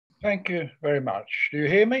Thank you very much. Do you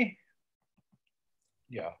hear me?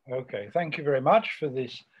 Yeah, okay. Thank you very much for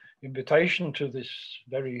this invitation to this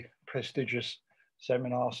very prestigious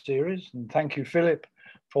seminar series. And thank you, Philip,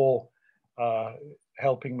 for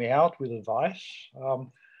helping me out with advice.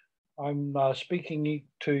 I'm speaking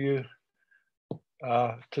to you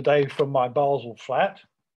today from my Basel flat.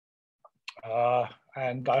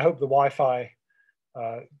 And I hope the Wi-Fi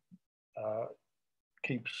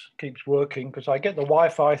keeps working, because I get the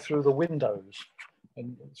Wi-Fi through the windows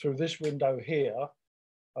and through this window here,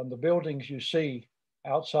 and the buildings you see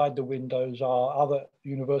outside the windows are other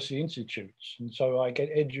university institutes, and so I get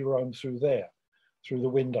EduRoam through there, through the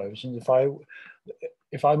windows. And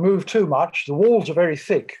if I move too much, the walls are very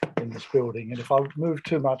thick in this building, and if I move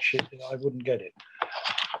too much, I wouldn't get it.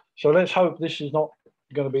 So let's hope this is not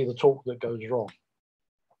going to be the talk that goes wrong.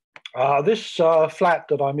 This flat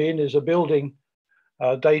that I'm in is a building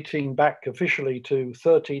dating back officially to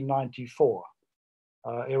 1394.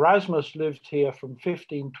 Erasmus lived here from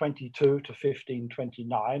 1522 to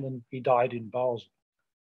 1529, and he died in Basel.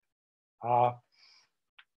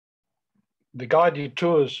 The guided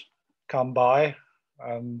tours come by,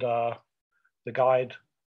 and the guide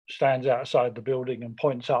stands outside the building and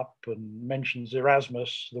points up and mentions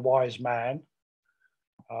Erasmus, the wise man.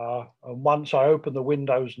 And once I opened the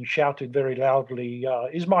windows and shouted very loudly,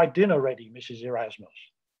 "Is my dinner ready, Mrs. Erasmus?"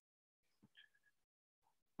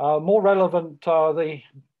 More relevant,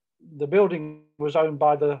 the building was owned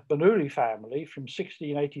by the Bernoulli family from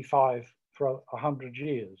 1685 for 100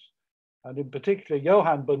 years. And in particular,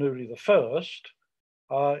 Johann Bernoulli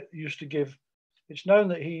I used to give, it's known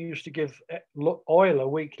that he used to give Euler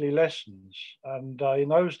weekly lessons. And in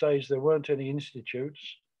those days, there weren't any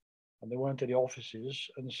institutes and there weren't any offices.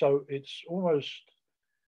 And so it's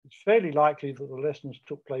fairly likely that the lessons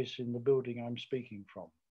took place in the building I'm speaking from.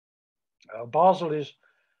 Basel is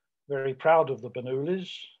very proud of the Bernoullis.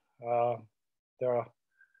 There are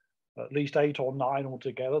at least 8 or 9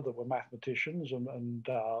 altogether that were mathematicians, and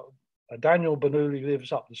Daniel Bernoulli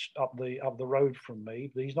lives up the road from me.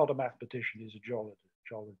 But he's not a mathematician; he's a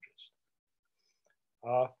geologist.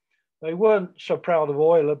 They weren't so proud of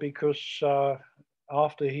Euler because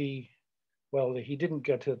after he didn't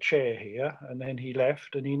get a chair here, and then he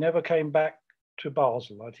left, and he never came back to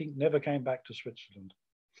Basel. I think never came back to Switzerland.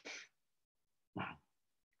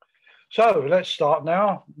 So let's start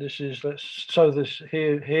now.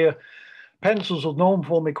 Here, pencils of norm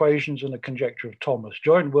form equations and a conjecture of Thomas,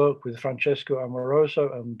 joint work with Francesco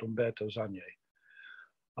Amoroso and Umberto Zannier.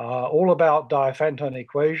 All about diophantine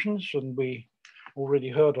equations, and we already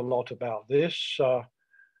heard a lot about this. Let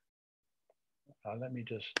me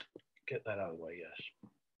just get that out of the way, yes.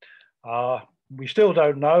 We still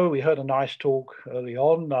don't know. We heard a nice talk early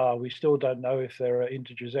on. We still don't know if there are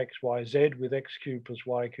integers x, y, z with x cubed plus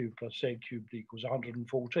y cubed plus z cubed equals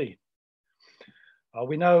 114.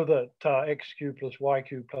 We know that x cubed plus y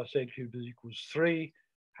cubed plus z cubed equals 3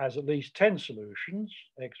 has at least 10 solutions,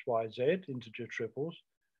 x, y, z, integer triples.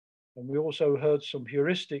 And we also heard some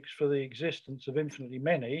heuristics for the existence of infinitely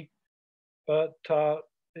many, but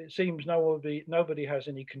it seems nobody has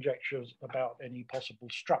any conjectures about any possible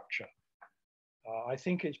structure. I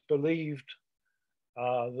think it's believed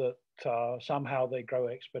that somehow they grow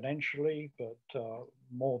exponentially, but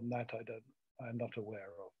more than that, I'm not aware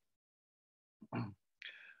of.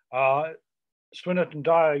 Swinnerton and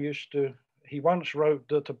Dyer he once wrote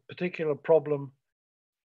that a particular problem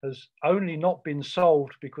has only not been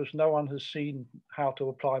solved because no one has seen how to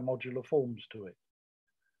apply modular forms to it.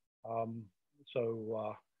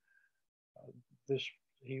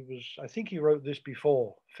 I think he wrote this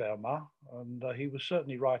before Fermat, and he was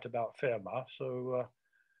certainly right about Fermat. So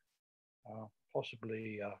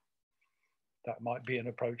possibly that might be an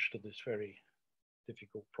approach to this very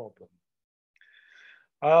difficult problem.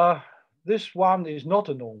 This one is not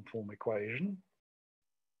a norm form equation.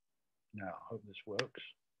 Now, I hope this works.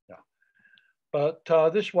 Yeah. But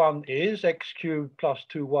this one is x cubed plus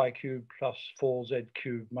 2y cubed plus 4z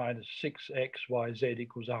cubed minus 6xyz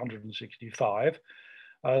equals 165.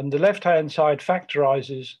 And the left-hand side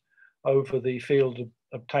factorizes over the field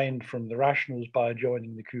obtained from the rationals by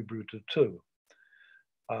adjoining the cube root of 2.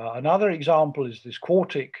 Another example is this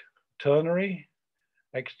quartic ternary,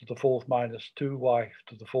 x to the 4th minus 2y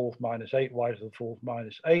to the 4th minus 8y to the 4th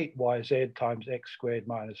minus 8yz times x squared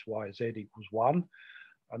minus yz equals 1.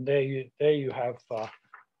 And there you have the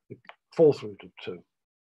 4th root of 2.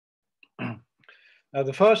 Now,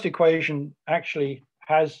 the first equation actually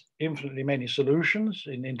has infinitely many solutions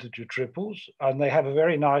in integer triples, and they have a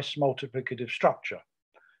very nice multiplicative structure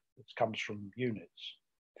that comes from units.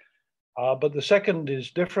 But the second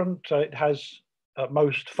is different. It has at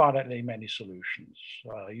most finitely many solutions.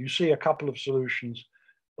 You see a couple of solutions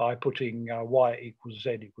by putting y equals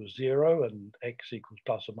z equals 0 and x equals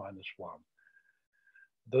plus or minus 1.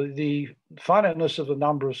 The finiteness of the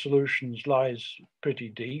number of solutions lies pretty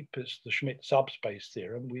deep. It's the Schmidt subspace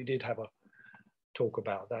theorem. We did have a talk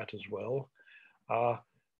about that as well.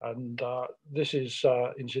 This is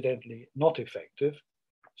incidentally not effective.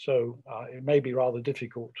 So it may be rather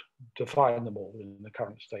difficult to find them all in the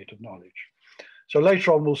current state of knowledge. So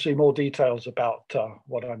later on, we'll see more details about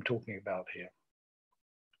what I'm talking about here.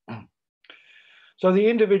 So the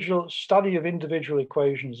individual study of individual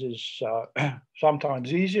equations is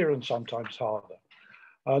sometimes easier and sometimes harder.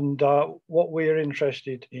 And what we're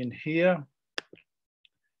interested in here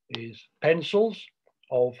is pencils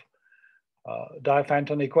of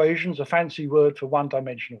diophantine equations, a fancy word for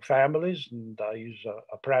one-dimensional families, and I use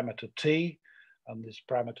a parameter t, and this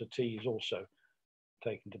parameter t is also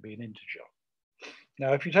taken to be an integer.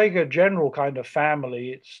 Now, if you take a general kind of family,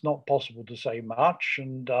 it's not possible to say much,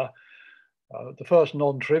 and the first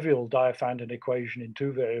non-trivial diophantine equation in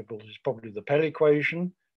two variables is probably the Pell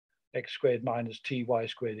equation, x squared minus ty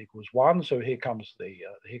squared equals 1. So here comes the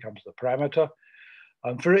parameter.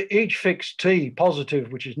 And for each fixed t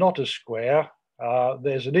positive, which is not a square,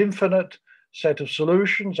 there's an infinite set of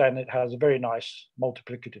solutions, and it has a very nice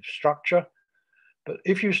multiplicative structure. But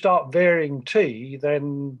if you start varying t,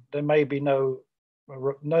 then there may be no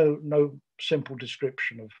simple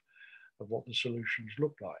description of what the solutions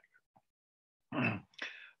look like.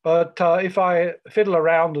 But if I fiddle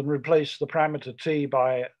around and replace the parameter t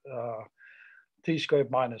by t squared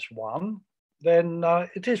minus 1, then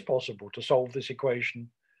it is possible to solve this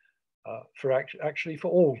equation actually for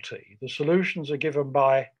all t. The solutions are given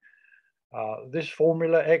by this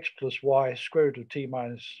formula: x plus y square root of t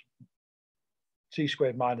minus t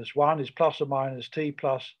squared minus 1 is plus or minus t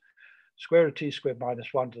plus square root of t squared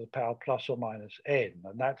minus 1 to the power plus or minus n,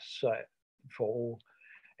 and that's for all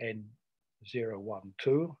n 0, 1,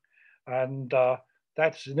 2, and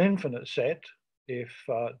that's an infinite set if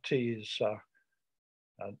t is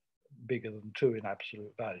bigger than 2 in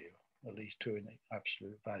absolute value, at least 2 in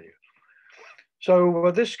absolute value. So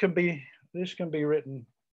this can be written.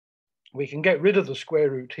 We can get rid of the square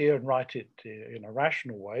root here and write it in a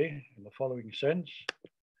rational way in the following sense: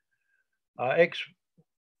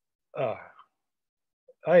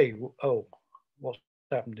 what's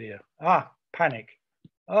happened here? Panic.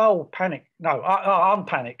 Oh, panic. No,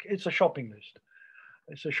 unpanic. It's a shopping list.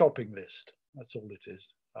 It's a shopping list. That's all it is.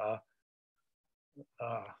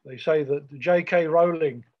 They say that J.K.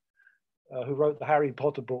 Rowling, who wrote the Harry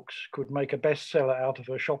Potter books, could make a bestseller out of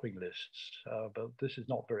her shopping lists, but this is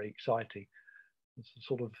not very exciting. It's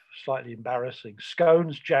sort of slightly embarrassing.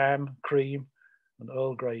 Scones, jam, cream, and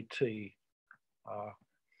Earl Grey tea,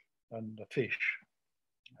 and a fish.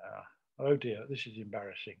 Oh dear, this is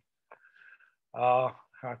embarrassing.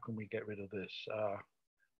 How can we get rid of this?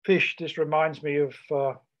 Fish, this reminds me of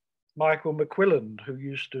Michael McQuilland, who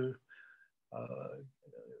used to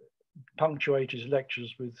punctuate his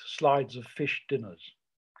lectures with slides of fish dinners.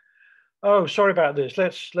 Oh, sorry about this.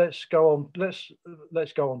 Let's go on.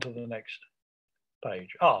 Let's go on to the next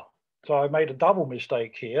page. So I made a double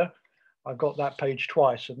mistake here. I've got that page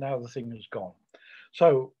twice, and now the thing is gone.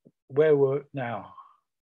 So where were now?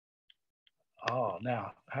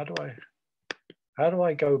 Now how do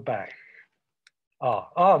I go back?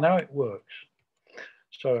 Now it works.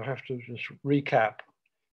 So I have to just recap.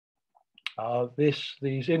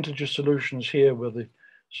 These integer solutions here were the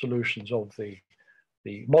solutions of the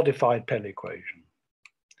modified Pell equation.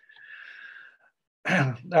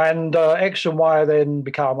 And x and y then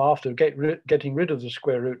become, after getting rid of the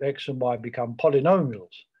square root, x and y become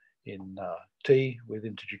polynomials in T with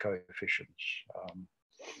integer coefficients.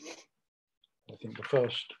 I think the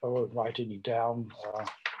first, I won't write any down.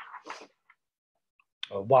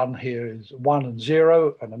 One here is 1 and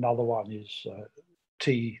 0, and another one is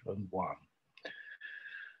T and 1.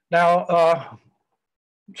 Now,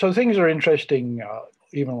 so things are interesting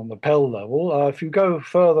even on the Pell level. If you go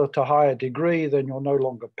further to higher degree, then you're no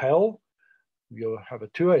longer Pell. You'll have a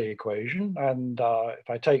 2A equation, and if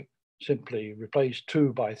I simply replace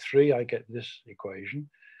 2 by 3, I get this equation.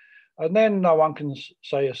 And then one can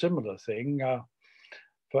say a similar thing.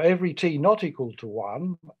 For every t not equal to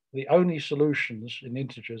 1, the only solutions in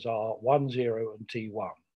integers are 1, 0, and t1.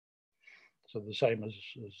 So the same as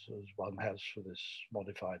one has for this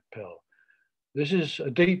modified Pell. This is a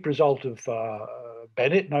deep result of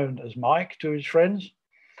Bennett, known as Mike to his friends,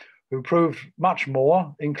 who proved much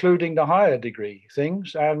more, including the higher degree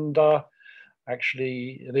things, and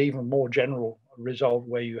actually an even more general result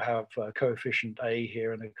where you have a coefficient A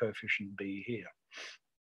here and a coefficient B here.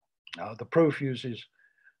 The proof uses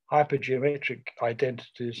hypergeometric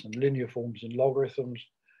identities and linear forms in logarithms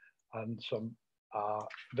and some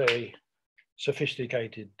very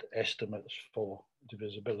sophisticated estimates for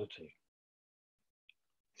divisibility.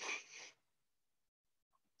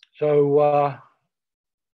 So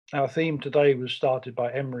our theme today was started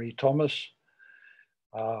by Emery Thomas,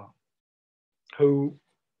 who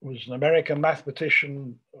was an American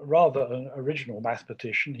mathematician, rather an original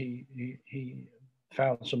mathematician. He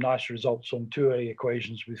found some nice results on 2A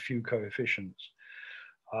equations with few coefficients.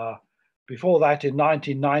 Before that, in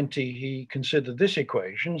 1990, he considered this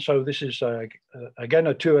equation. So this is, again,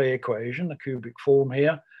 a 2A equation, a cubic form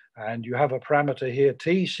here. And you have a parameter here,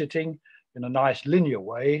 t, sitting in a nice linear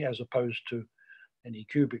way, as opposed to any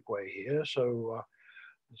cubic way here. So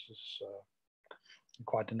this is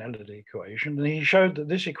quite an elegant equation. And he showed that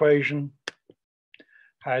this equation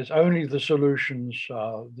has only the solutions,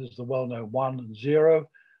 this is the well-known 1 and 0,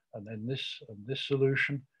 and then this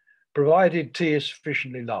solution, provided t is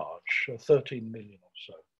sufficiently large, 13 million or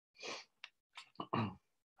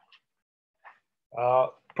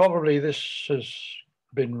so. Probably this has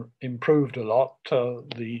been improved a lot.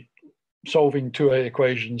 The solving 2A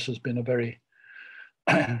equations has been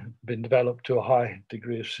been developed to a high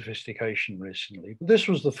degree of sophistication recently. But this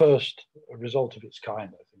was the first result of its kind,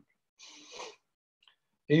 I think.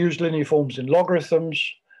 He used linear forms in logarithms.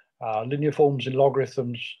 Linear forms in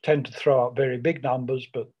logarithms tend to throw out very big numbers,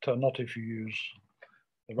 but not if you use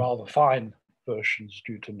the rather fine versions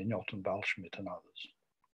due to Mignot and Waldschmidt and others.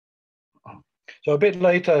 So a bit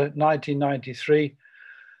later, 1993,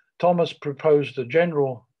 Thomas proposed a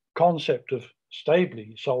general concept of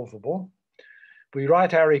stably solvable. We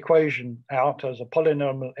write our equation out as a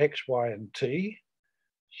polynomial x, y, and t.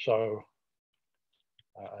 So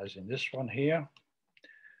as in this one here.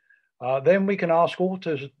 Then we can ask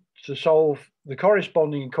authors to solve the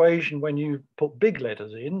corresponding equation when you put big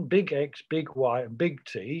letters in, big X, big Y, and big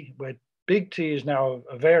T, where big T is now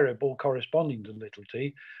a variable corresponding to little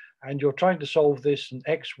t, and you're trying to solve this in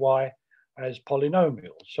X, Y as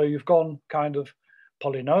polynomials. So you've gone kind of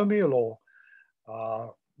polynomial,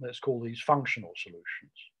 or let's call these functional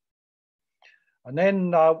solutions. And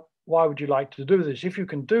then why would you like to do this? If you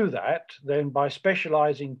can do that, then by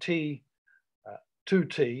specializing t to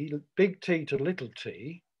t, big T to little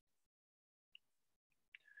t,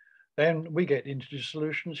 then we get integer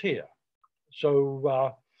solutions here.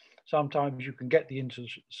 So sometimes you can get the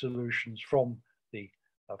integer solutions from the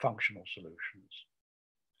functional solutions.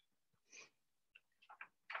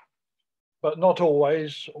 But not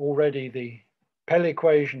always. Already the Pell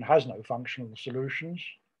equation has no functional solutions,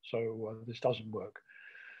 so this doesn't work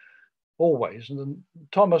always. And then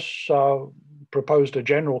Thomas proposed a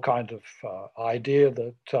general kind of idea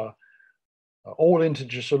that all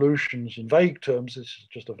integer solutions in vague terms, this is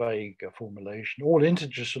just a vague formulation, all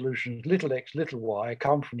integer solutions, little x, little y,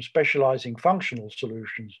 come from specializing functional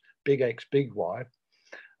solutions, big X, big Y,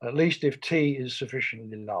 at least if t is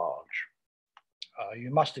sufficiently large.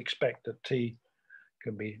 You must expect that t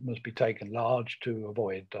must be taken large to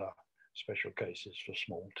avoid special cases for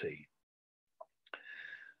small t.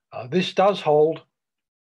 This does hold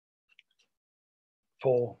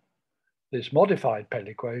for this modified Pell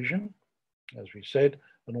equation, as we said,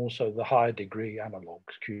 and also the higher degree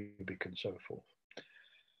analogues, cubic and so forth.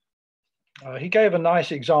 He gave a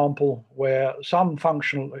nice example where some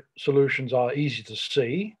functional solutions are easy to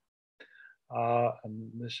see.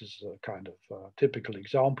 And this is a kind of typical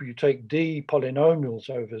example. You take d polynomials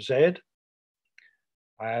over z,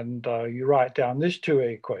 and you write down this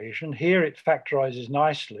 2A equation. Here it factorizes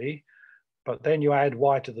nicely, but then you add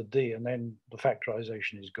y to the d, and then the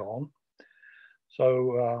factorization is gone.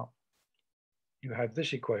 So you have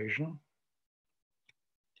this equation.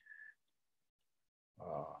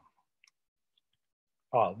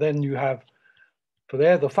 Then you have, for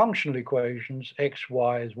there, the functional equations, x,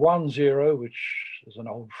 y is 1, 0, which is an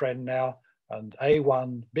old friend now, and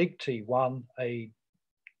a1, big T1, a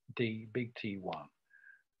d, big T1.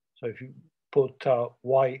 So if you put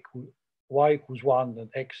y equals 1 and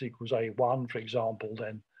x equals a1, for example,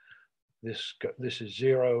 then this is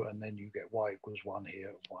 0, and then you get y equals 1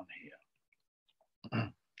 here, 1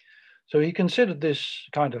 here. So he considered this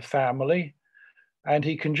kind of family, and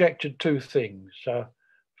he conjectured two things.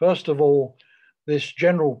 First of all, this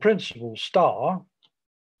general principle star,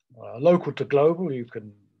 local to global, you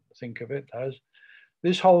can think of it as,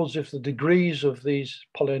 this holds if the degrees of these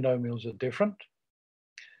polynomials are different.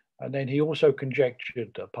 And then he also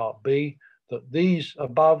conjectured, part B, that these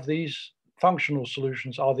above these functional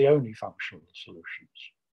solutions are the only functional solutions.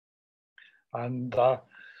 And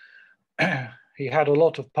he had a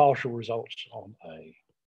lot of partial results on A.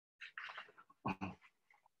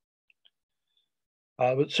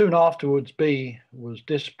 But soon afterwards, B was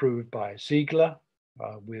disproved by Ziegler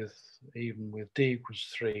even with D equals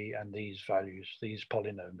 3 and these values, these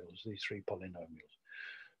polynomials, these three polynomials.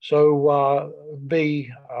 So B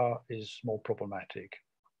is more problematic.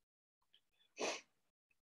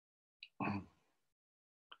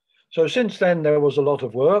 So since then, there was a lot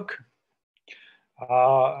of work.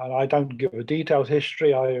 And I don't give a detailed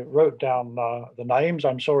history. I wrote down the names.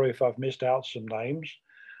 I'm sorry if I've missed out some names.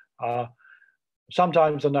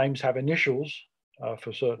 Sometimes the names have initials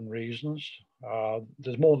for certain reasons.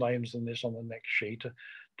 There's more names than this on the next sheet.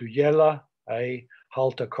 Dujella, A,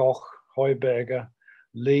 Halter Koch, Heuberger,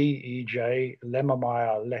 Lee, E.J.,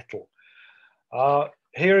 Lemmermeyer, Lettel.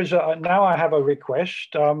 Here is now I have a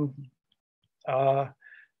request.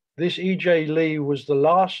 This E.J. Lee was the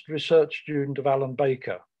last research student of Alan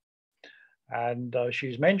Baker, and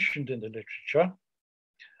she's mentioned in the literature,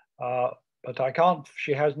 but I can't,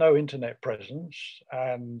 she has no internet presence,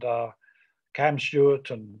 and Cam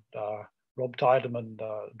Stewart and Rob Tiedemann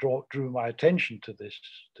drew my attention to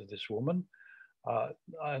this woman.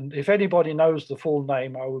 And if anybody knows the full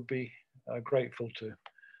name, I would be grateful to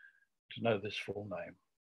know this full name.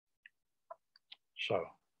 So,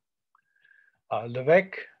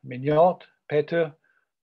 Levesque, Mignot, Petter,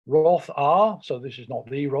 Roth R, so this is not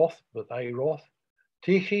the Roth, but a Roth,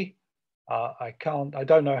 Tichy, I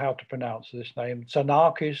don't know how to pronounce this name,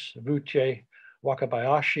 Tsanakis, Voutier,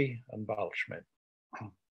 Wakabayashi, and Waldschmidt.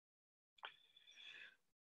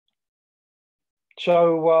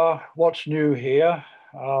 So what's new here?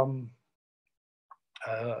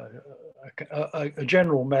 A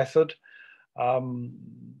general method.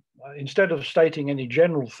 Instead of stating any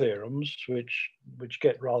general theorems, which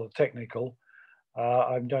get rather technical,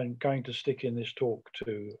 I'm going to stick in this talk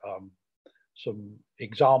to some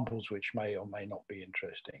examples which may or may not be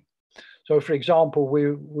interesting. So, for example,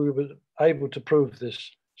 we were able to prove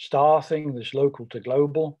this star thing, this local to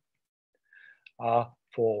global,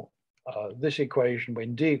 for this equation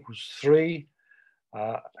when D equals 3,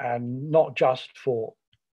 and not just for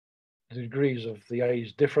the degrees of the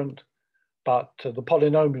A's different, but the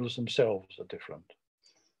polynomials themselves are different.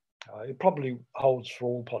 It probably holds for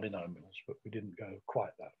all polynomials, but we didn't go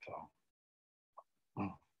quite that far.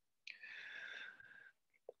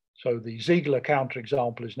 So the Ziegler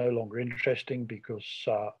counterexample is no longer interesting because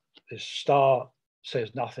this star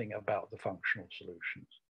says nothing about the functional solutions.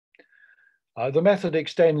 The method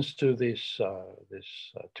extends to this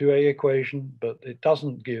 2A equation, but it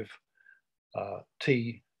doesn't give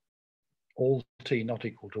T, all T not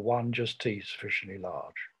equal to 1, just T sufficiently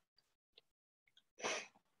large.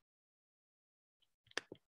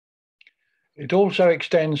 It also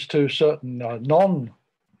extends to certain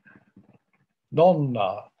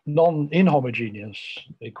non-inhomogeneous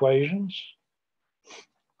equations,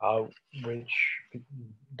 which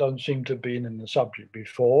don't seem to have been in the subject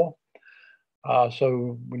before.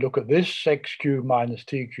 So we look at this, x cubed minus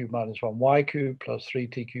t cubed minus 1y cubed plus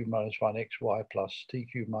 3t cubed minus 1xy plus t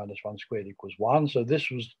cubed minus 1 squared equals 1. So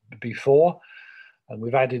this was before, and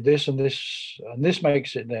we've added this, and this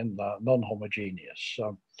makes it then non-homogeneous.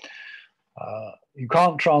 So you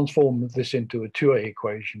can't transform this into a 2A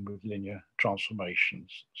equation with linear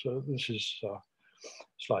transformations. So this is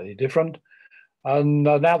slightly different. And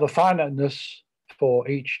now the finiteness for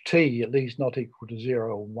each t, at least not equal to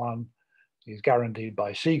 0 or 1, is guaranteed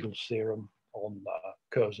by Siegel's theorem on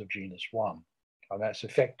curves of genus 1. And that's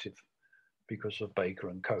effective because of Baker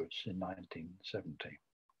and Coates in 1970.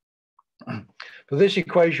 For this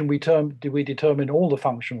equation, we determine all the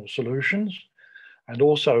functional solutions and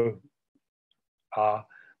also the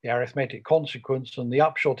arithmetic consequence. And the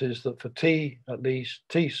upshot is that for t, at least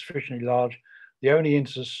t sufficiently large, the only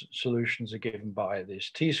intersolutions are given by this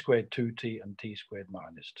t squared 2t and t squared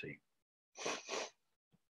minus t.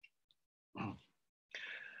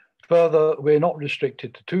 Further, we're not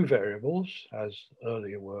restricted to 2 variables, as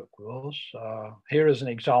earlier work was. Here is an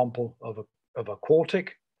example of a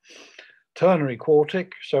quartic, ternary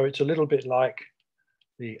quartic. So it's a little bit like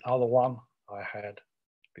the other one I had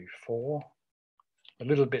before, a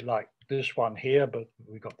little bit like this one here, but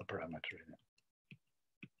we got the parameter in it.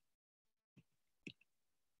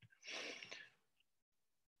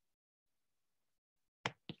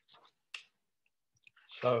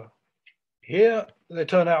 So here, they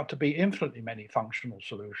turn out to be infinitely many functional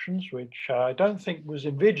solutions, which I don't think was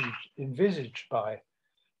envisaged by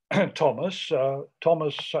Thomas.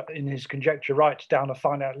 Thomas, in his conjecture, writes down a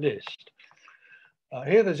finite list.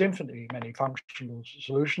 Here, there's infinitely many functional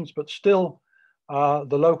solutions, but still,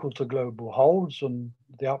 the local to global holds, and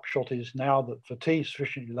the upshot is now that for t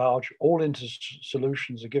sufficiently large, all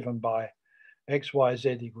intersolutions are given by x, y,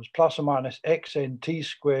 z equals plus or minus xn t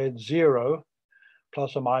squared 0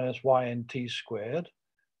 plus or minus yn t squared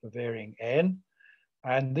for varying n.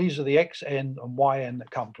 And these are the xn and yn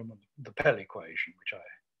that come from the Pell equation, which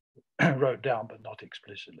I wrote down but not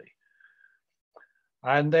explicitly.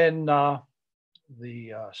 And then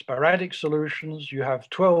the sporadic solutions, you have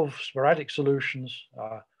 12 sporadic solutions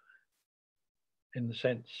in the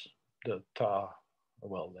sense that,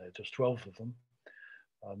 well, there are just 12 of them.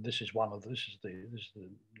 This is one of this is the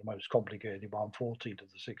most complicated one, 4t to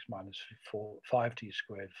the 6 minus 5t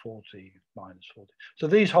squared, 4t minus 4t. So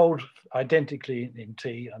these hold identically in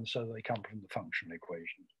t, and so they come from the functional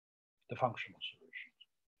equations, the functional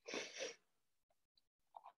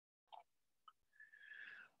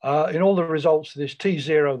solutions. In all the results, this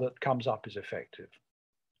t0 that comes up is effective.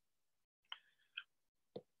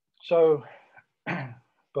 So,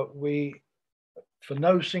 but for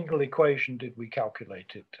no single equation did we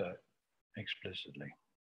calculate it explicitly.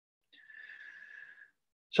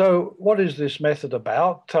 So what is this method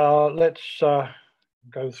about? Let's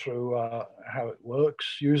go through how it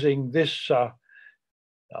works using this,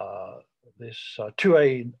 this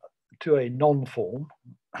 2A non-form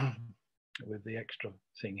with the extra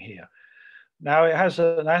thing here. Now it has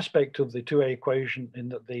an aspect of the 2A equation in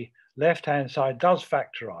that the left-hand side does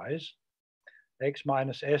factorize x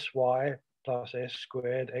minus sy plus s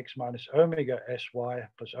squared, x minus omega sy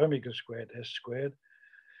plus omega squared s squared,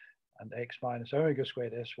 and x minus omega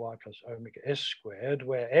squared sy plus omega s squared,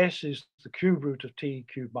 where s is the cube root of t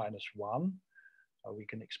cubed minus 1. We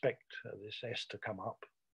can expect this s to come up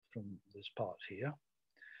from this part here.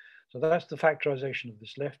 So that's the factorization of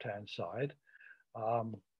this left-hand side.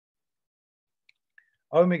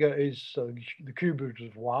 Omega is the cube root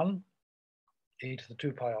of 1, e to the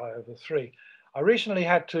 2 pi I over 3. I recently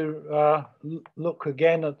had to look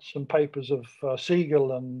again at some papers of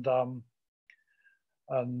Siegel and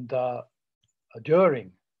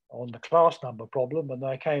Düring on the class number problem, and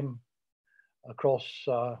I came across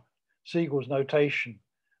Siegel's notation,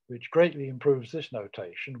 which greatly improves this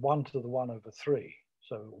notation, 1 to the 1 over 3.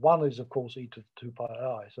 So 1 is, of course, e to the 2 pi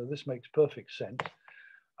I. So this makes perfect sense.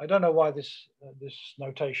 I don't know why this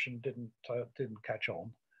notation didn't catch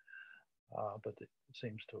on, but it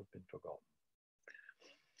seems to have been forgotten.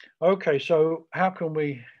 Okay, so how can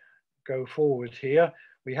we go forward here?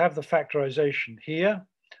 We have the factorization here,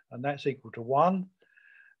 and that's equal to 1.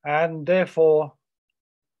 And therefore,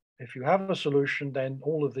 if you have a solution, then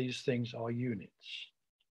all of these things are units.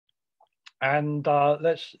 And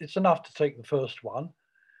it's enough to take the first one.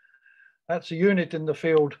 That's a unit in the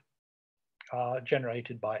field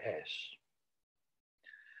generated by S.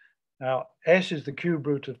 Now, S is the cube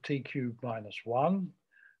root of t cubed minus 1,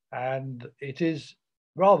 and it is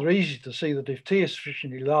rather easy to see that if t is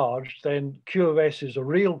sufficiently large, then Q of S is a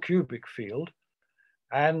real cubic field,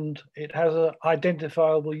 and it has an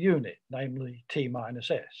identifiable unit, namely t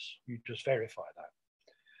minus s. You just verify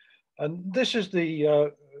that. And this is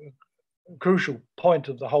the crucial point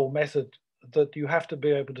of the whole method, that you have to be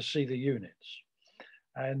able to see the units.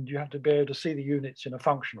 And you have to be able to see the units in a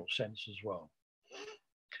functional sense as well.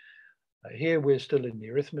 Here we're still in the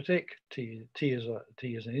arithmetic. T is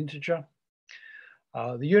an integer.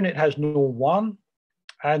 The unit has norm 1,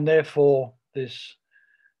 and therefore this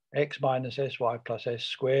x minus sy plus s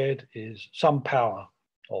squared is some power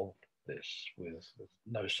of this with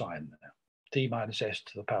no sign there. T minus s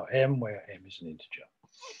to the power m, where m is an integer.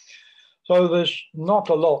 So there's not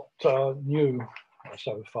a lot new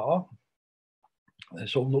so far.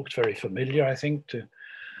 This all looks very familiar, I think, to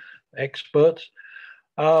experts.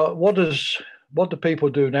 What do people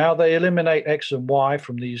do now? They eliminate x and y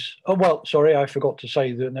from these. Oh, well, sorry, I forgot to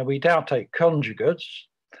say that now we now take conjugates.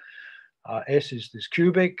 S is this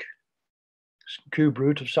cube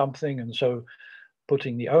root of something, and so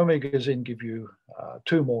putting the omegas in give you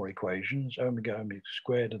 2 more equations, omega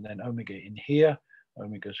squared, and then omega in here,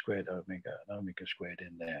 omega squared, omega, and omega squared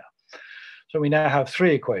in there. So we now have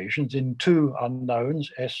 3 equations in 2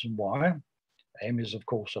 unknowns, s and y. M is, of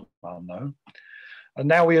course, an unknown. And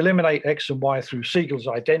now we eliminate x and y through Siegel's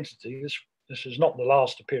identity. This is not the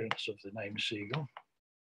last appearance of the name Siegel.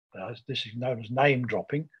 This is known as name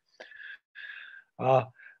dropping.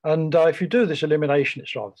 If you do this elimination,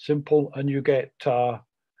 it's rather simple, and you get the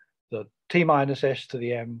t minus s to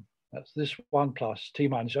the m. That's this one plus t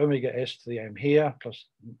minus omega s to the m here, plus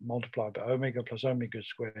multiplied by omega plus omega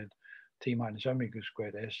squared t minus omega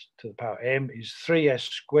squared s to the power m is 3s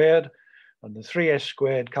squared. And the 3s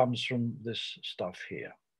squared comes from this stuff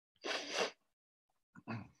here.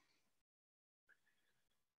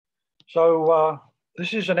 So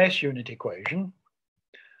this is an S-unit equation,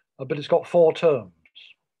 but it's got 4 terms.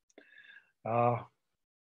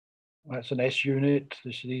 That's an S-unit.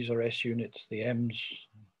 These are S-units. The M's,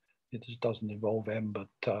 it just doesn't involve M, but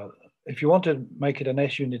if you want to make it an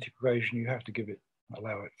S-unit equation, you have to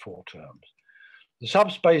allow it 4 terms. The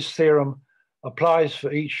subspace theorem applies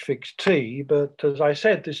for each fixed t, but as I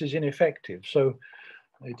said, this is ineffective. So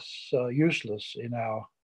it's useless in our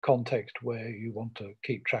context where you want to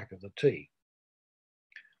keep track of the t.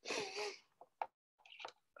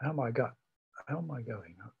 How am I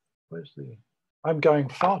going? Where's the? I'm going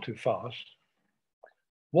far too fast.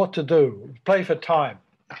 What to do? Play for time.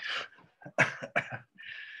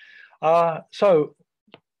 So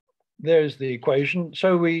there's the equation.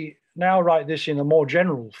 So we now write this in a more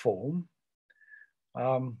general form.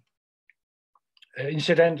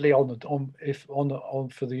 Incidentally,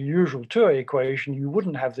 for the usual 2A equation, you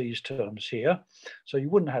wouldn't have these terms here. So you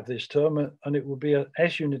wouldn't have this term, and it would be an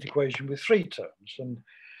S-unit equation with 3 terms. And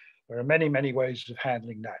there are many, many ways of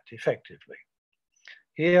handling that effectively.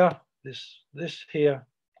 Here, this here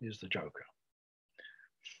is the joker.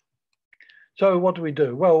 So what do we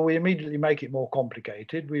do? Well, we immediately make it more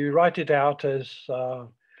complicated. We write it out as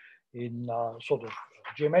in sort of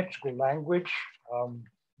geometrical language,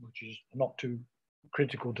 which is not too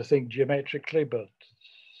critical to think geometrically, but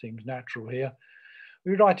seems natural here.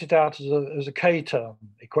 We write it out as a k-term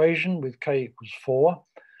equation with k equals 4.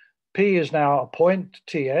 P is now a point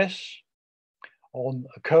TS on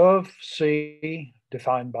a curve C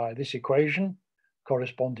defined by this equation,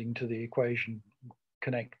 corresponding to the equation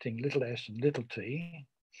connecting little s and little t.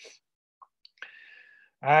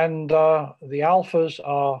 And the alphas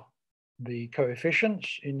are the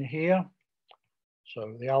coefficients in here.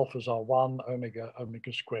 So the alphas are 1, omega,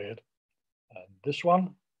 omega squared, and this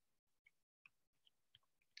one.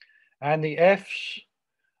 And the f's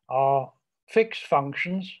are fixed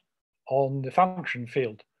functions on the function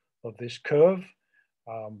field of this curve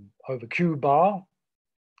over q bar,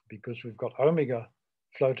 because we've got omega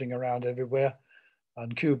floating around everywhere,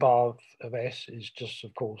 and q bar of s is just,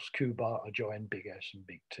 of course, q bar adjoin big S and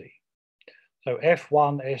big T. So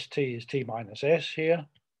f1 st is t minus s here.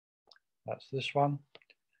 That's this one.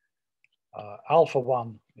 Alpha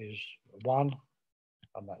 1 is 1,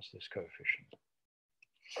 and that's this coefficient.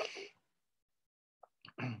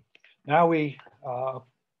 Now we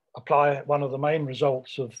apply one of the main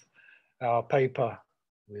results of our paper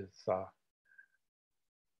with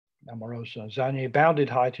Amoroso and Zannier, bounded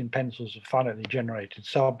height in pencils of finitely generated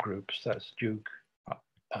subgroups. That's Duke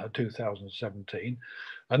 2017.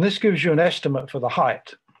 And this gives you an estimate for the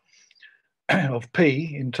height of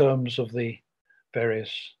P in terms of the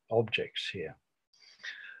various objects here.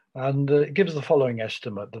 And it gives the following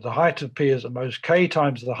estimate, that the height of P is at most k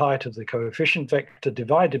times the height of the coefficient vector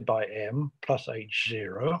divided by m plus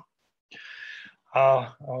h0.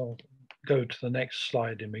 I'll go to the next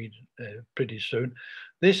slide pretty soon.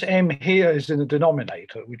 This m here is in the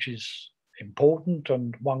denominator, which is important,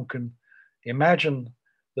 and one can imagine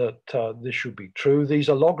that this should be true. These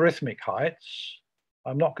are logarithmic heights.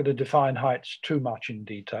 I'm not going to define heights too much in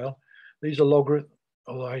detail. These are logarithmic,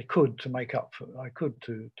 although I could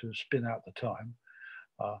to spin out the time.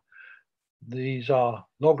 These are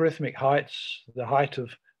logarithmic heights, the height of,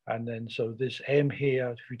 and then so this m here,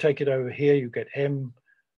 if you take it over here, you get m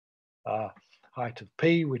height of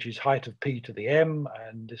P, which is height of P to the m,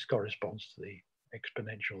 and this corresponds to the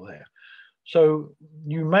exponential there. So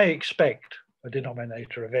you may expect a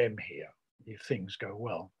denominator of m here if things go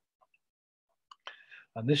well.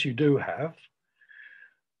 And this you do have.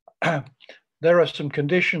 There are some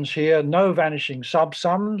conditions here, no vanishing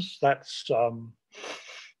subsums. That's a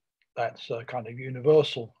kind of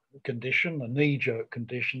universal condition, a knee-jerk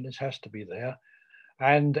condition. This has to be there.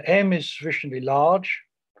 And m is sufficiently large,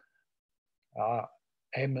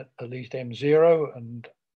 m at least m0, and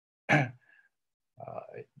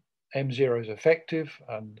m0 is effective,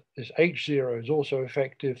 and this h0 is also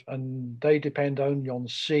effective, and they depend only on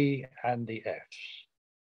c and the f's.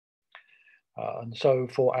 And so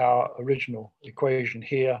for our original equation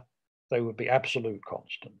here, they would be absolute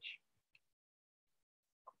constants.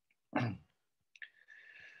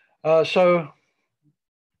 So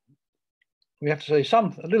we have to say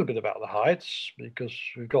a little bit about the heights, because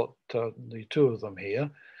we've got the 2 of them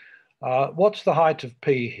here. What's the height of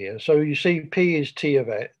P here? So you see P is T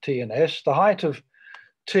and S. The height of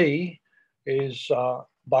T is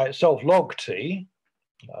by itself log T.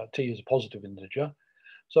 T is a positive integer.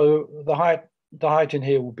 So the height in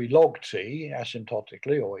here will be log T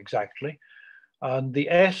asymptotically or exactly. And the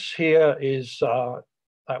S here is,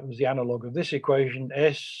 that was the analog of this equation.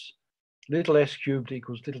 S little s cubed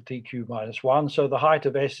equals little t cubed minus 1. So the height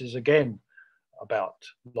of s is again about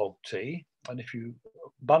log t. And if you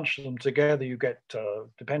bunch them together, you get,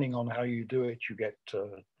 depending on how you do it, you get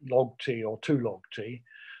log t or 2 log t.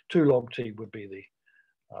 2 log t would be the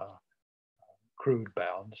crude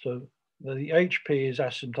bound. So the HP is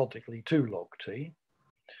asymptotically 2 log t.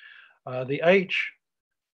 The H,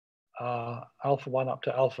 alpha 1 up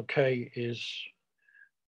to alpha k is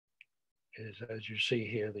as you see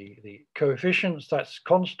here, the coefficients, that's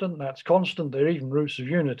constant. They're even roots of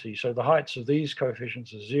unity. So the heights of these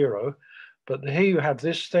coefficients are 0. But here you have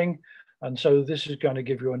this thing. And so this is going to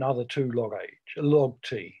give you another 2 log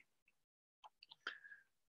t.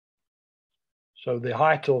 So the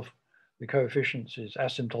height of the coefficients is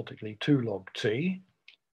asymptotically 2 log t.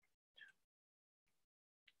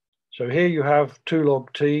 So here you have 2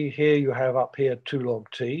 log t. Here you have up here 2 log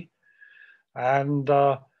t. And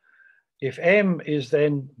if m is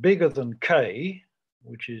then bigger than k,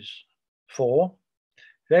 which is 4,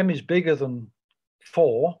 if m is bigger than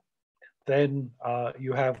 4, then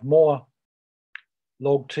you have more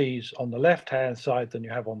log t's on the left-hand side than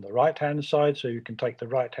you have on the right-hand side. So you can take the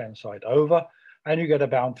right-hand side over, and you get a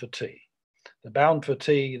bound for t. The bound for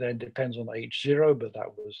t then depends on h0, but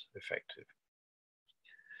that was effective.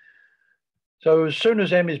 So as soon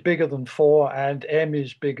as m is bigger than 4 and m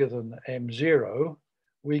is bigger than m0,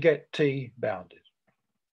 we get t bounded.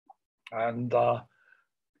 And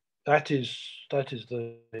that is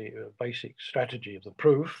the basic strategy of the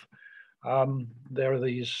proof. There are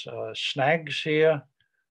these snags here,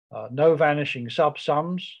 no vanishing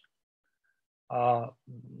subsums.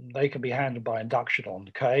 They can be handled by induction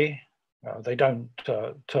on k. They don't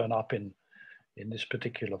turn up in this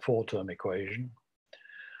particular 4-term equation.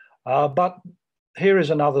 But here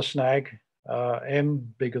is another snag,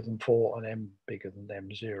 m bigger than 4 and m bigger than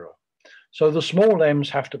m0. So the small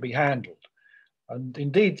m's have to be handled. And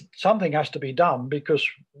indeed, something has to be done because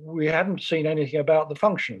we haven't seen anything about the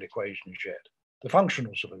functional equations yet, the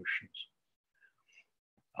functional solutions.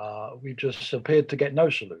 We just appeared to get no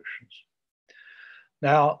solutions.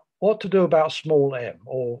 Now, what to do about small m,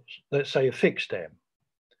 or let's say a fixed m?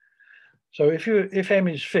 So if m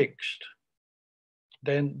is fixed,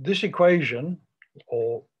 then this equation,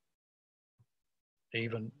 or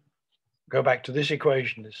even go back to this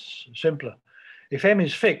equation, is simpler. If m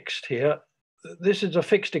is fixed here, this is a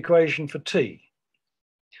fixed equation for t.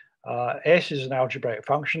 S is an algebraic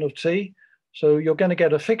function of t, so you're going to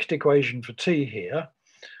get a fixed equation for t here,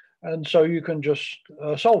 and so you can just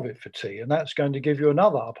solve it for t, and that's going to give you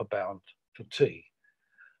another upper bound for t.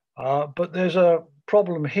 But there's a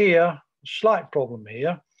problem here, a slight problem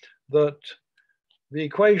here, that the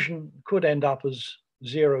equation could end up as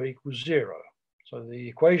 0 equals 0. So the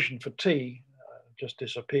equation for t just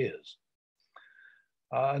disappears.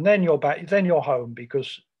 And then you're back, then you're home,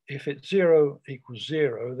 because if it's 0 equals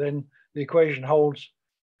 0, then the equation holds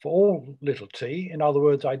for all little t, in other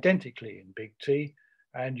words, identically in big T,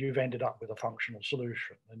 and you've ended up with a functional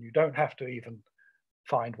solution. And you don't have to even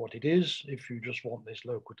find what it is if you just want this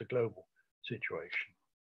local to global situation.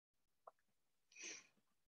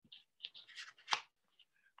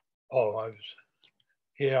 Oh,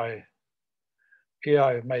 here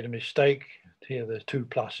I made a mistake. Here there's 2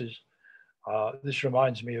 pluses. This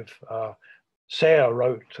reminds me of Sayre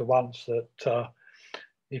wrote once that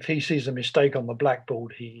if he sees a mistake on the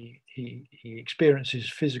blackboard, he experiences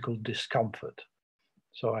physical discomfort.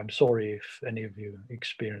 So I'm sorry if any of you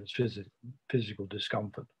experience physical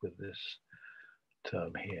discomfort with this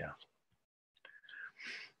term here.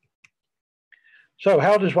 So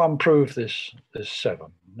how does one prove this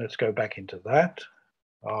 7? Let's go back into that.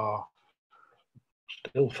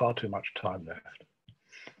 Still far too much time left.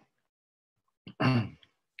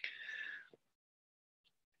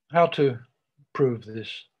 How to prove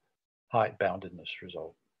this height boundedness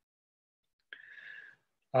result?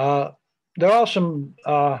 There are some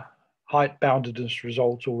height boundedness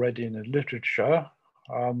results already in the literature,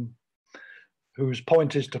 whose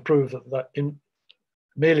point is to prove that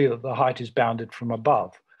merely that the height is bounded from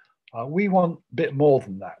above. We want a bit more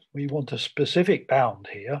than that. We want a specific bound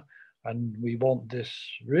here, and we want this,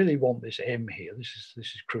 really want this m here. This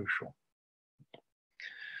is crucial.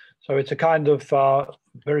 So it's a kind of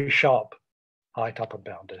very sharp height upper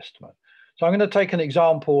bound estimate. So I'm going to take an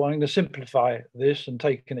example. I'm going to simplify this and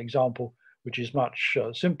take an example which is much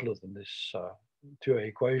simpler than this pure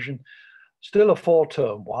equation. Still a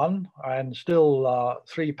 4-term one, and still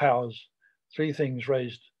 3 things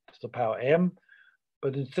raised to the power m,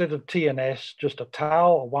 but instead of t and s, just a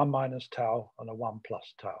tau, a 1 minus tau, and a 1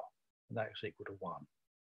 plus tau, and that's equal to 1.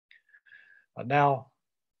 And now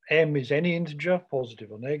m is any integer,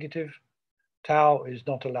 positive or negative, tau is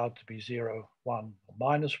not allowed to be 0, 1, or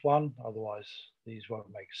 -1, otherwise these won't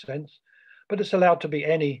make sense, but it's allowed to be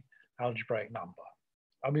any algebraic number.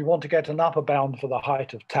 And we want to get an upper bound for the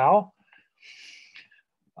height of tau,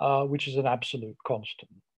 which is an absolute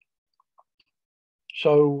constant.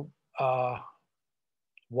 So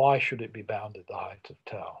why should it be bounded the height of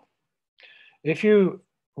tau? If you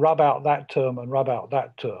rub out that term and rub out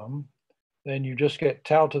that term, then you just get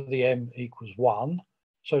tau to the m equals 1.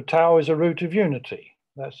 So tau is a root of unity.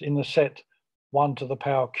 That's in the set 1 to the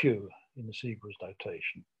power q in the Siegels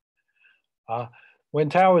notation. When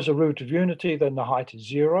tau is a root of unity, then the height is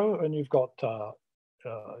 0, and you've got the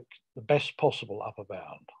best possible upper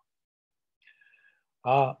bound.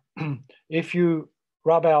 If you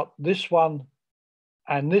rub out this one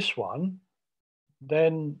and this one,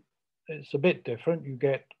 then it's a bit different. You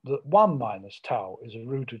get that 1 minus tau is a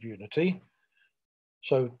root of unity.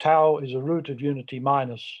 So tau is a root of unity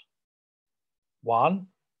minus 1.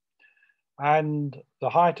 And the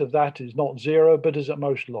height of that is not 0, but is at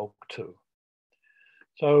most log 2.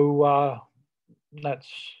 So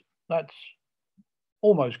that's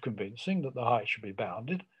almost convincing that the height should be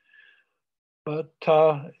bounded. But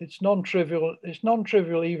it's non-trivial. It's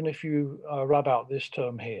non-trivial even if you rub out this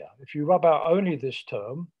term here. If you rub out only this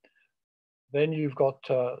term, then you've got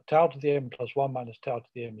tau to the m plus 1 minus tau to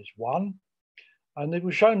the m is 1. And it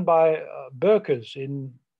was shown by Berkers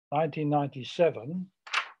in 1997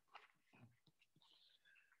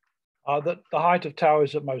 that the height of tau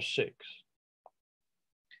is at most 6.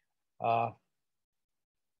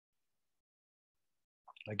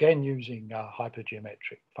 Again, using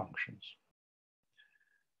hypergeometric functions.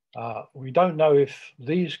 We don't know if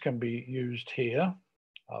these can be used here.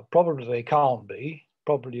 Probably they can't be.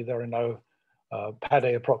 Probably there are no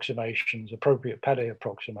Padé approximations, appropriate Padé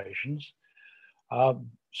approximations.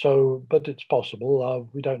 But it's possible.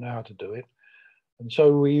 We don't know how to do it. And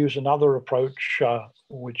so we use another approach,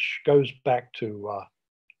 which goes back to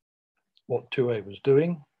what Toué was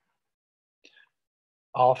doing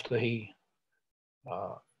after he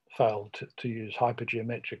failed to use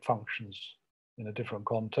hypergeometric functions in a different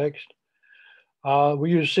context.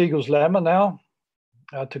 We use Siegel's lemma now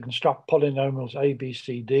to construct polynomials A, B,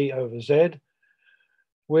 C, D over Z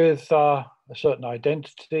with a certain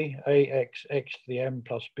identity, ax, x to the m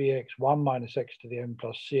plus bx, 1 minus x to the m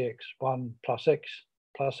plus cx, 1 plus x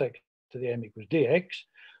to the m equals dx.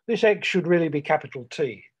 This x should really be capital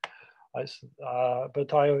T,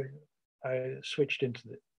 but I switched into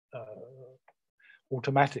the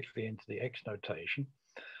automatically into the x notation.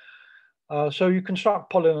 So you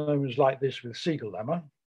construct polynomials like this with Siegel lemma,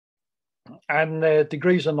 and their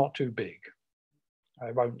degrees are not too big.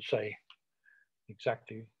 I won't say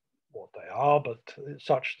exactly what they are, but it's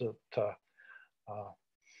such that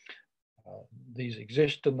these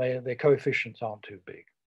exist and their coefficients aren't too big.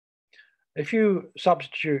 If you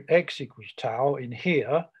substitute x equals tau in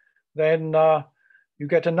here, then you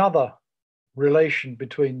get another relation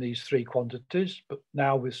between these three quantities, but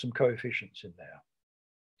now with some coefficients in there.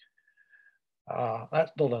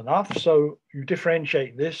 That's not enough, so you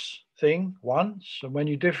differentiate this thing once, and when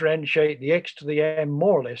you differentiate, the x to the m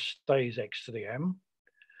more or less stays x to the m,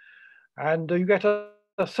 and you get a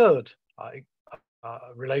third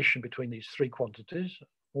relation between these three quantities,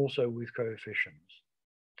 also with coefficients.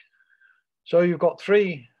 So you've got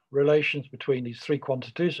three relations between these three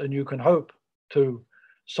quantities, and you can hope to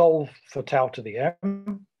solve for tau to the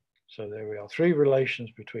m. So there we are, three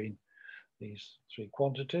relations between these three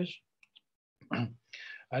quantities.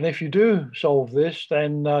 And if you do solve this,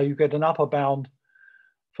 then you get an upper bound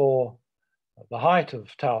for the height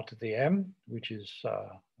of tau to the m, which is,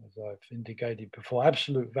 as I've indicated before,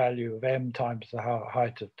 absolute value of m times the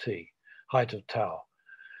height of t, height of tau.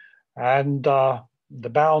 And the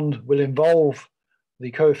bound will involve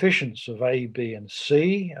the coefficients of a, b, and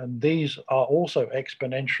c, and these are also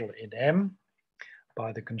exponential in m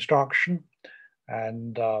by the construction,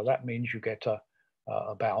 and that means you get a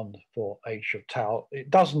bound for h of tau. It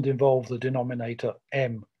doesn't involve the denominator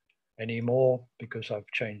m anymore because I've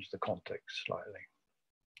changed the context slightly.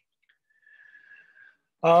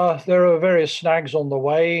 There are various snags on the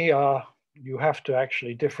way. You have to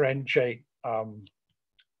actually differentiate a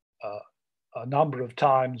number of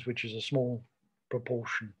times, which is a small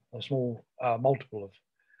proportion, a small multiple of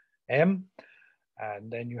m, and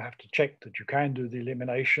then you have to check that you can do the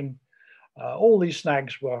elimination. All these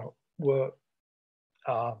snags were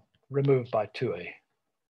removed by Toué.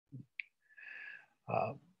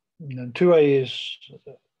 And Toué is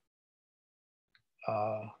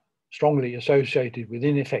strongly associated with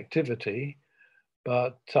ineffectivity,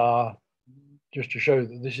 but just to show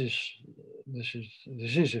that this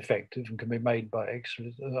is effective and can be made by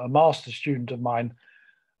excellent. A master student of mine,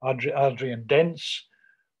 Adrian Dentz,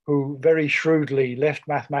 who very shrewdly left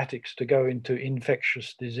mathematics to go into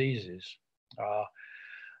infectious diseases.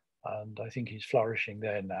 And I think he's flourishing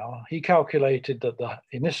there now. He calculated that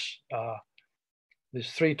in this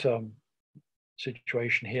three-term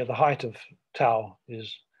situation here, the height of tau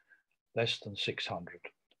is less than 600.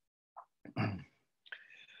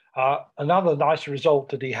 Another nice result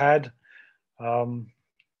that he had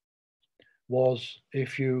was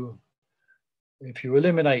if you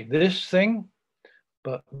eliminate this thing,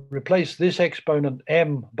 but replace this exponent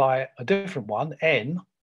m by a different one, n,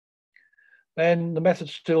 then the method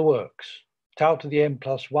still works. Tau to the m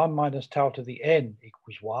plus 1 minus tau to the n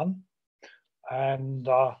equals 1. And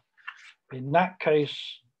in that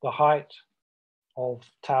case, the height of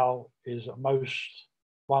tau is at most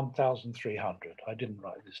 1,300. I didn't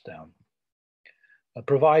write this down.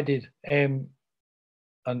 Provided m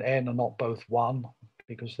and n are not both 1,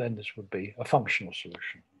 because then this would be a functional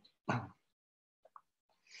solution.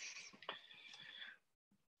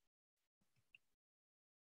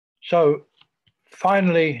 So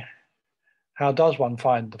finally, how does one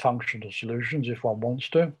find the functional solutions if one wants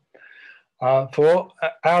to? For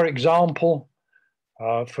our example,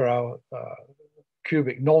 for our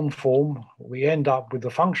cubic non-form, we end up with the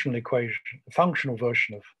functional equation, the functional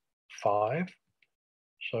version of 5.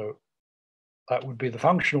 So that would be the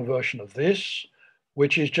functional version of this,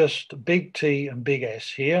 which is just big T and big S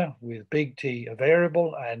here, with big T a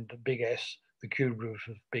variable and big S the cube root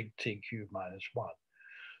of big T cubed minus 1.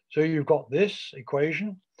 So you've got this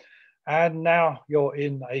equation, and now you're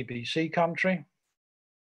in ABC country,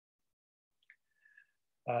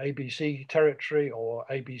 ABC territory, or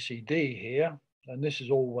ABCD here, and this is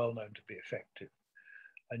all well known to be effective.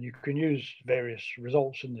 And you can use various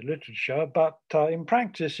results in the literature, but in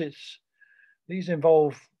practice, these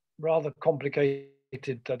involve rather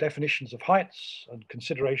complicated definitions of heights and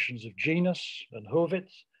considerations of genus and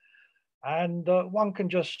Hurwitz, and one can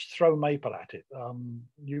just throw maple at it.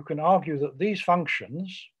 You can argue that these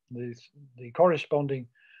functions, the corresponding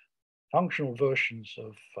functional versions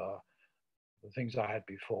of the things I had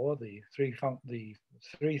before, the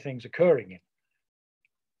three things occurring in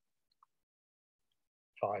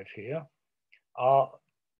 5 here, are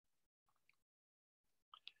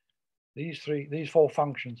these 4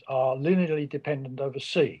 functions are linearly dependent over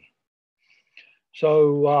C.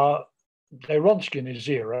 So their Wronskian is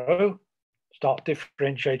 0. Start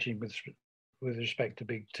differentiating with respect to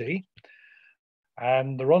big T.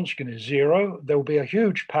 And the Wronskian is 0. There will be a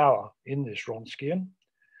huge power in this Wronskian.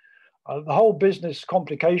 The whole business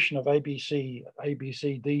complication of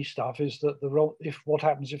ABCD stuff is that what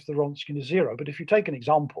happens if the Wronskian is 0? But if you take an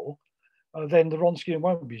example, then the Wronskian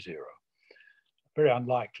won't be 0. Very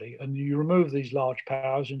unlikely. And you remove these large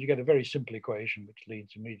powers and you get a very simple equation which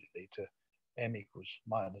leads immediately to m equals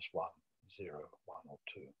minus 1, 0, 1, or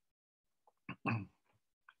 2.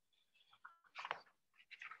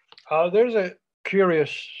 There's a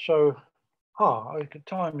curious,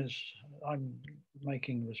 I'm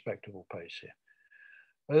making respectable pace here.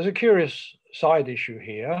 There's a curious side issue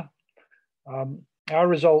here. Our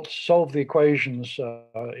results solve the equations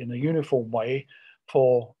in a uniform way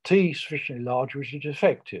for T sufficiently large, which is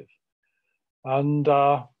effective. And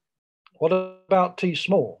what about T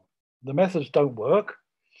small? The methods don't work,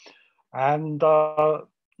 and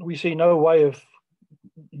we see no way of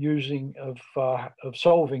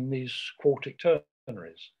solving these quartic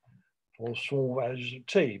ternaries for small values of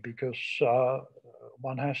T, because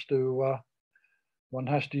one has to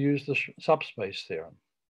use the subspace theorem.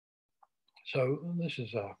 So this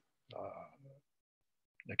is a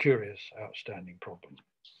curious, outstanding problem.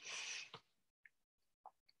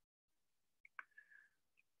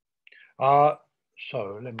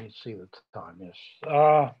 So let me see the time. Yes,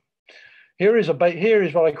 here is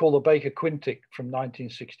what I call the Baker-Quintic from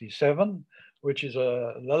 1967, which is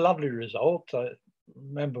a lovely result. I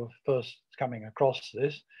remember first coming across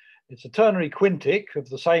this. It's a ternary quintic of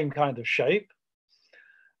the same kind of shape,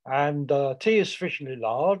 and T is sufficiently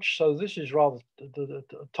large. So this is rather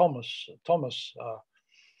Thomasy.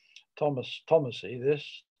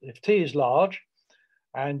 This, if T is large,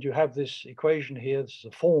 and you have this equation here, this is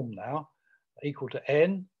a form now, equal to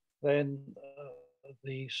n, then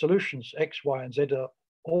the solutions x, y, and z are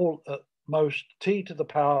all at most T to the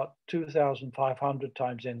power 2,500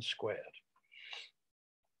 times n squared.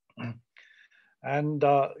 And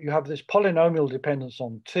you have this polynomial dependence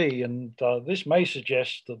on T, and this may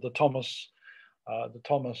suggest that the Thomas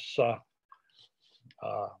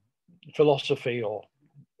philosophy or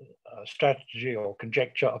strategy or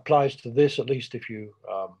conjecture applies to this, at least if you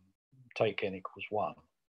take n equals 1.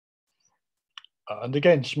 And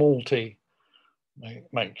again, small t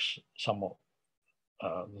makes somewhat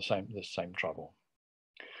the same trouble.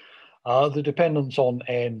 The dependence on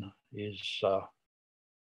n is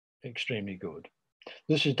extremely good.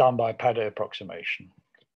 This is done by Padé approximation.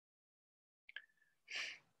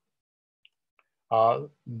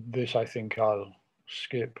 This I think I'll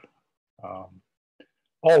skip.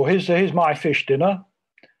 Oh, here's my fish dinner.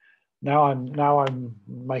 Now I'm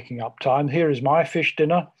making up time. Here is my fish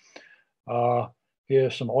dinner. Here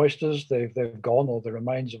are some oysters. They've gone, or the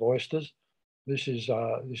remains of oysters. This is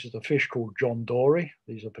a fish called John Dory.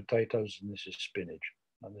 These are potatoes, and this is spinach,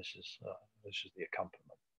 and this is the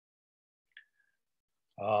accompaniment.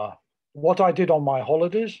 What I did on my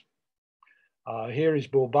holidays. Here is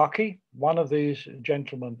Bourbaki. One of these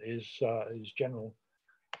gentlemen is General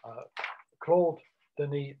Claude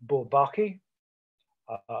Denis Bourbaki,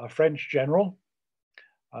 a French general,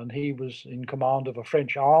 and he was in command of a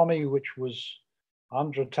French army which was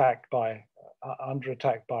under attack by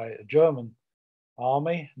a German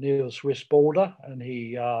army near the Swiss border, and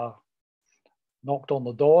he knocked on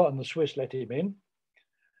the door, and the Swiss let him in.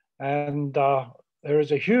 And there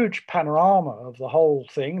is a huge panorama of the whole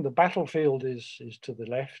thing. The battlefield is to the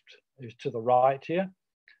left, is to the right here.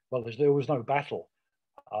 Well, there was no battle.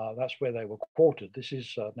 That's where they were quartered. This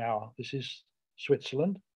is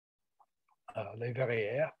Switzerland, Les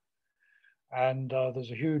Verrières. And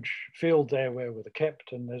there's a huge field there where they were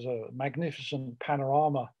kept, and there's a magnificent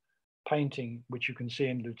panorama painting which you can see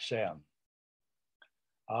in Lucerne.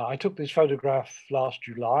 I took this photograph last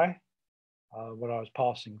July when I was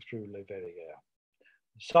passing through Les Verrières.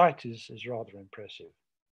 The site is rather impressive.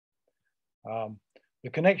 The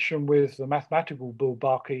connection with the mathematical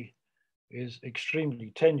Bourbaki is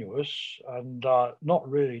extremely tenuous and not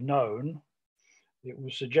really known. It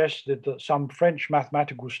was suggested that some French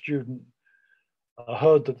mathematical student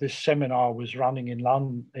heard that this seminar was running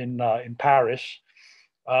in Paris,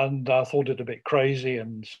 and thought it a bit crazy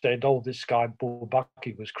and said, "Oh, this guy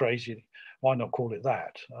Bourbaki was crazy. Why not call it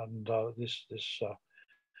that?" And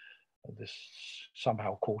this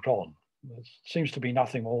somehow caught on. It seems to be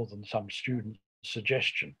nothing more than some student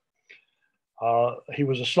suggestion. He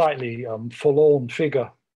was a slightly forlorn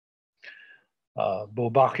figure,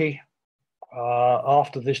 Bourbaki.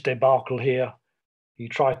 After this debacle here, he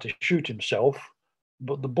tried to shoot himself,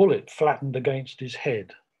 but the bullet flattened against his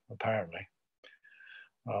head, apparently.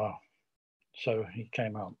 So he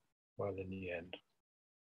came out well in the end.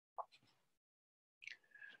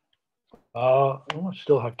 I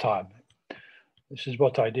still have time. This is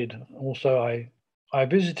what I did. Also, I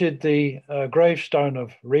visited the gravestone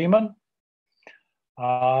of Riemann.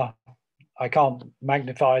 I can't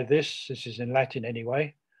magnify this. This is in Latin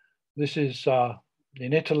anyway. This is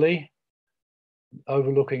in Italy,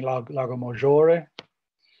 overlooking Lago Maggiore.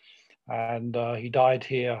 And he died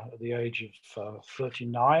here at the age of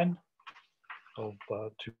 39 of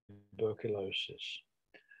tuberculosis.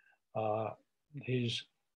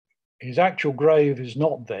 His actual grave is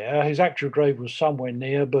not there. His actual grave was somewhere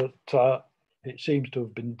near, but it seems to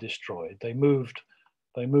have been destroyed. They moved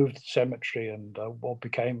the cemetery, and what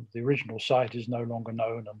became the original site is no longer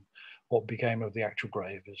known, and what became of the actual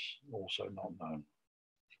grave is also not known.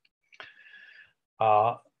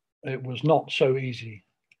 It was not so easy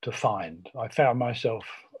to find. I found myself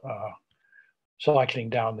cycling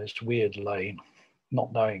down this weird lane,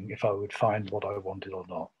 not knowing if I would find what I wanted or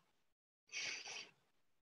not.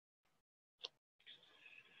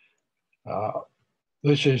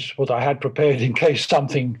 This is what I had prepared in case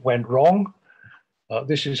something went wrong.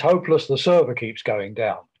 This is hopeless, the server keeps going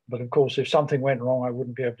down. But of course, if something went wrong, I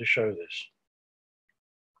wouldn't be able to show this.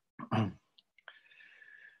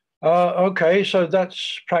 Okay, so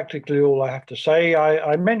that's practically all I have to say.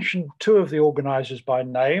 I mentioned two of the organizers by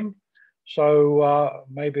name, so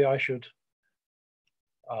maybe I should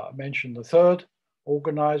mention the third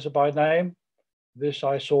organizer by name. This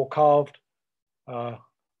I saw carved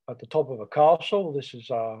at the top of a castle. This is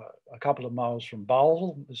a couple of miles from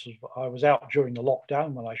Basel. I was out during the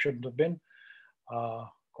lockdown when I shouldn't have been.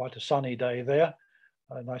 Quite a sunny day there,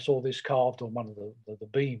 and I saw this carved on one of the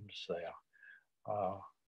beams there.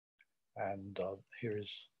 And here is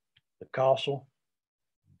the castle.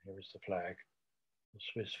 Here is the flag, the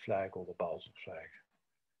Swiss flag or the Basel flag.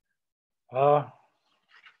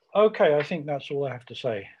 Okay, I think that's all I have to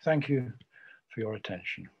say. Thank you for your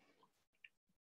attention.